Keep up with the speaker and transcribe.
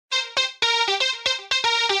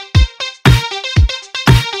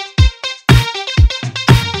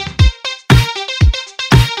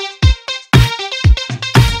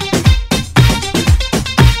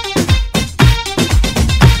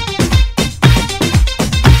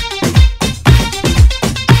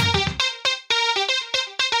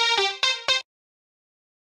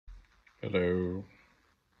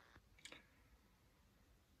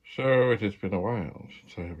So it has been a while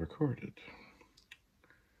since I have recorded,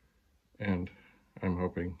 and I'm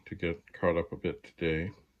hoping to get caught up a bit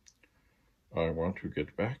today. I want to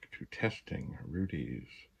get back to testing Rudy's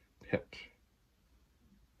pet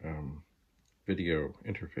video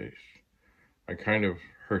interface. I kind of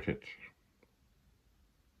hurt it.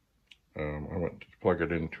 I went to plug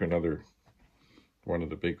it into one of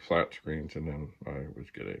the big flat screens, and then I was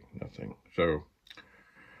getting nothing. So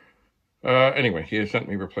anyway, he has sent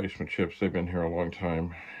me replacement chips. They've been here a long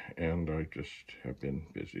time, and I just have been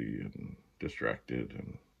busy and distracted,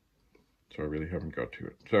 and so I really haven't got to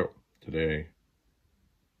it. So today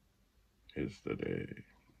is the day.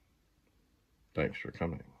 Thanks for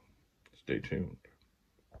coming. Stay tuned.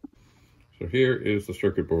 So here is the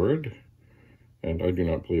circuit board, and I do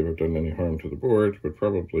not believe I've done any harm to the board, but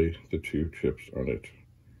probably the two chips on it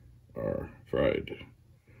are fried.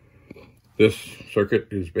 This circuit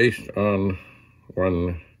is based on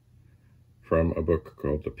one from a book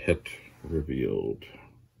called The Pet Revealed.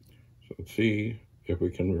 So let's see if we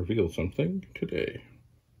can reveal something today.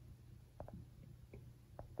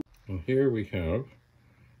 And here we have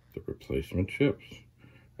the replacement chips.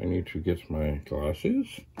 I need to get my glasses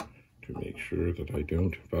to make sure that I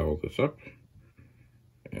don't foul this up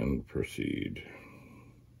and proceed.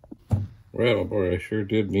 Well, boy, I sure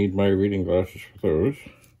did need my reading glasses for those,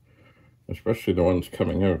 especially the ones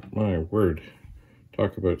coming out. My word,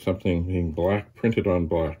 talk about something being black, printed on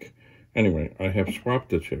black. Anyway, I have swapped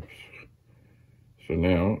the chips. So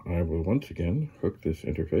now I will once again hook this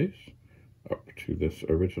interface up to this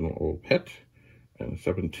original old pet and a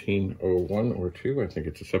 1701 or 2. I think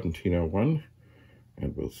it's a 1701.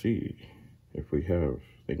 And we'll see if we have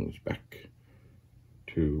things back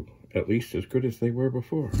to at least as good as they were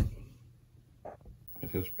before.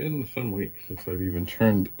 It has been some weeks since I've even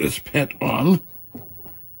turned this pet on.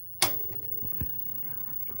 It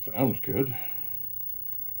sounds good.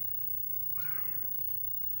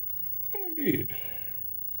 Indeed.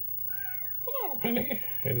 Hello, Penny.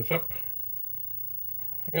 It is up.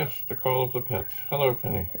 Yes, the call of the pets. Hello,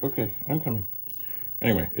 Penny. Okay, I'm coming.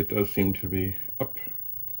 Anyway, it does seem to be up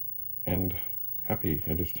and happy.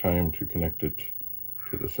 It is time to connect it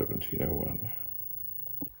to the 1701.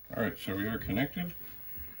 All right, so we are connected,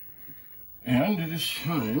 and it is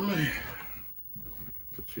time.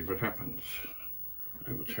 Let's see what happens.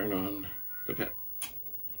 I will turn on the pet.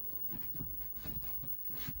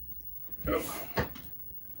 Oh,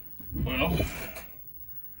 well,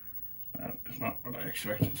 that is not what I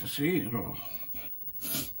expected to see at all.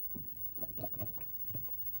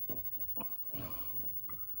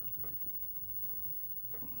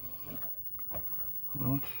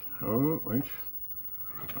 What? Oh, wait.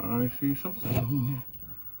 I see something.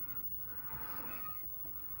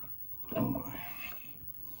 Oh my.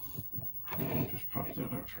 Just pop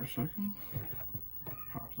that out for a second.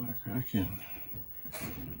 Pop that back in.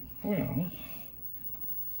 Well.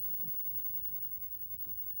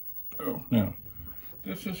 Oh, now,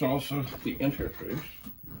 this is also the interface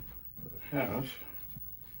that has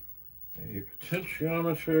a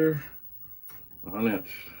potentiometer on it.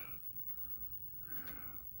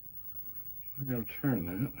 I'm going to turn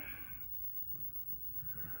that.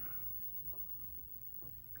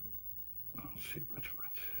 Let's see what's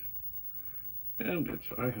what. And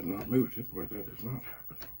I have not moved it. Boy, that is not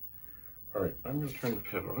happening. All right, I'm going to turn the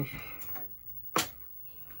pet off.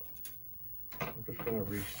 I'm just going to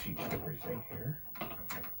reseat everything here.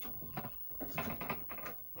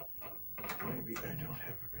 Maybe I don't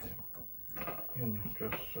have everything in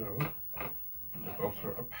just so. There's also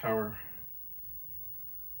a power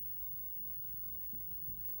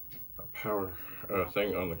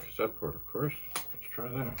thing on the cassette port, of course. Let's try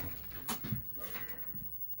that.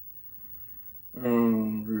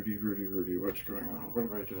 Oh, Rudy, what's going on? What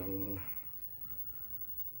have I done?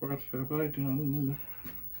 What have I done?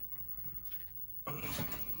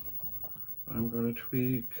 I'm going to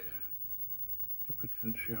tweak the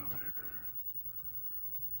potentiometer.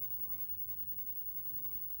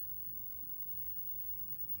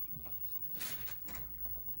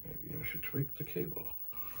 Maybe I should tweak the cable.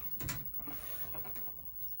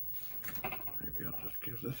 Maybe I'll just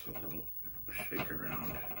give this a little shake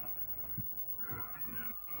around.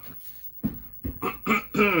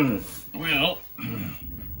 Well,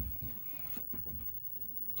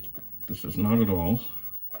 this is not at all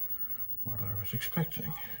what I was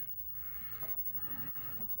expecting.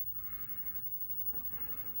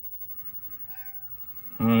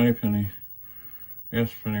 Hi, Penny.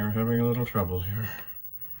 Yes, Penny, we're having a little trouble here.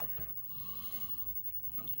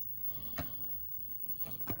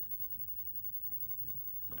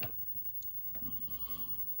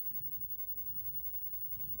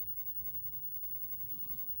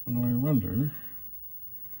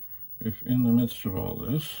 if in the midst of all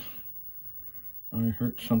this, I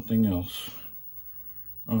hurt something else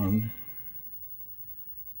on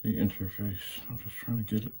the interface. I'm just trying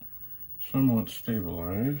to get it somewhat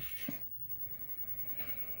stabilized.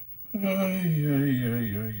 The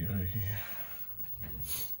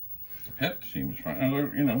pet seems fine.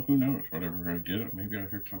 Although, you know, who knows? Whatever I did, maybe I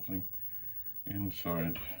hurt something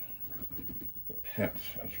inside the pet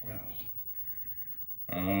as well.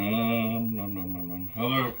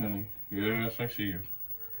 Hello, Penny. Yes, I see you.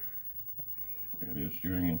 It is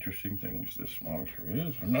doing interesting things, this monitor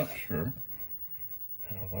is. I'm not sure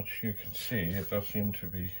how much you can see. It does seem to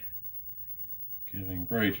be getting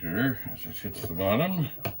brighter as it hits the bottom.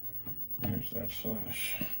 There's that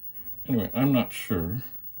slash. Anyway, I'm not sure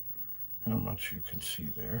how much you can see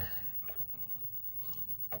there.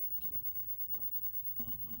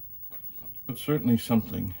 But certainly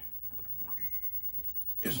something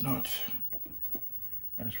is not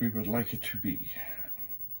as we would like it to be.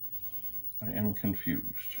 I am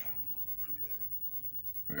confused.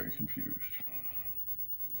 Very confused.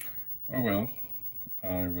 Oh well,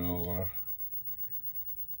 I will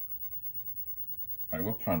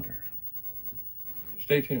ponder.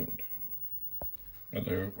 Stay tuned.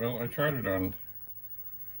 Well, I tried it on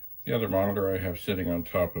the other monitor I have sitting on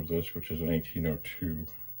top of this, which is an 1802.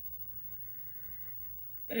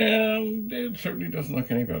 And it certainly doesn't look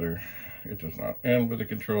any better. It does not. And with the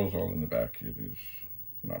controls all in the back, it is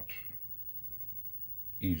not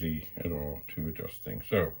easy at all to adjust things.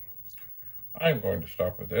 So I'm going to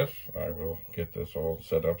stop with this. I will get this all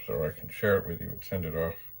set up so I can share it with you and send it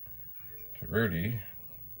off to Rudy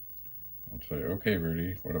and say, okay,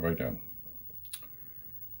 Rudy, what have I done?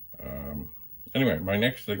 Anyway, my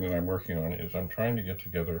next thing that I'm working on is I'm trying to get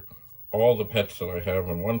together all the pets that I have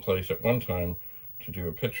in one place at one time to do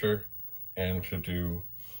a picture and to do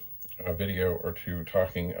a video or two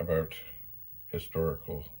talking about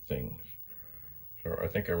historical things. So I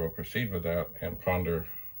think I will proceed with that and ponder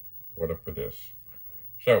what up with this.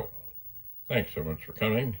 So, thanks so much for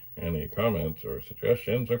coming. Any comments or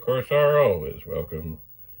suggestions, of course, are always welcome.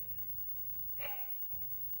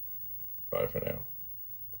 Bye for now.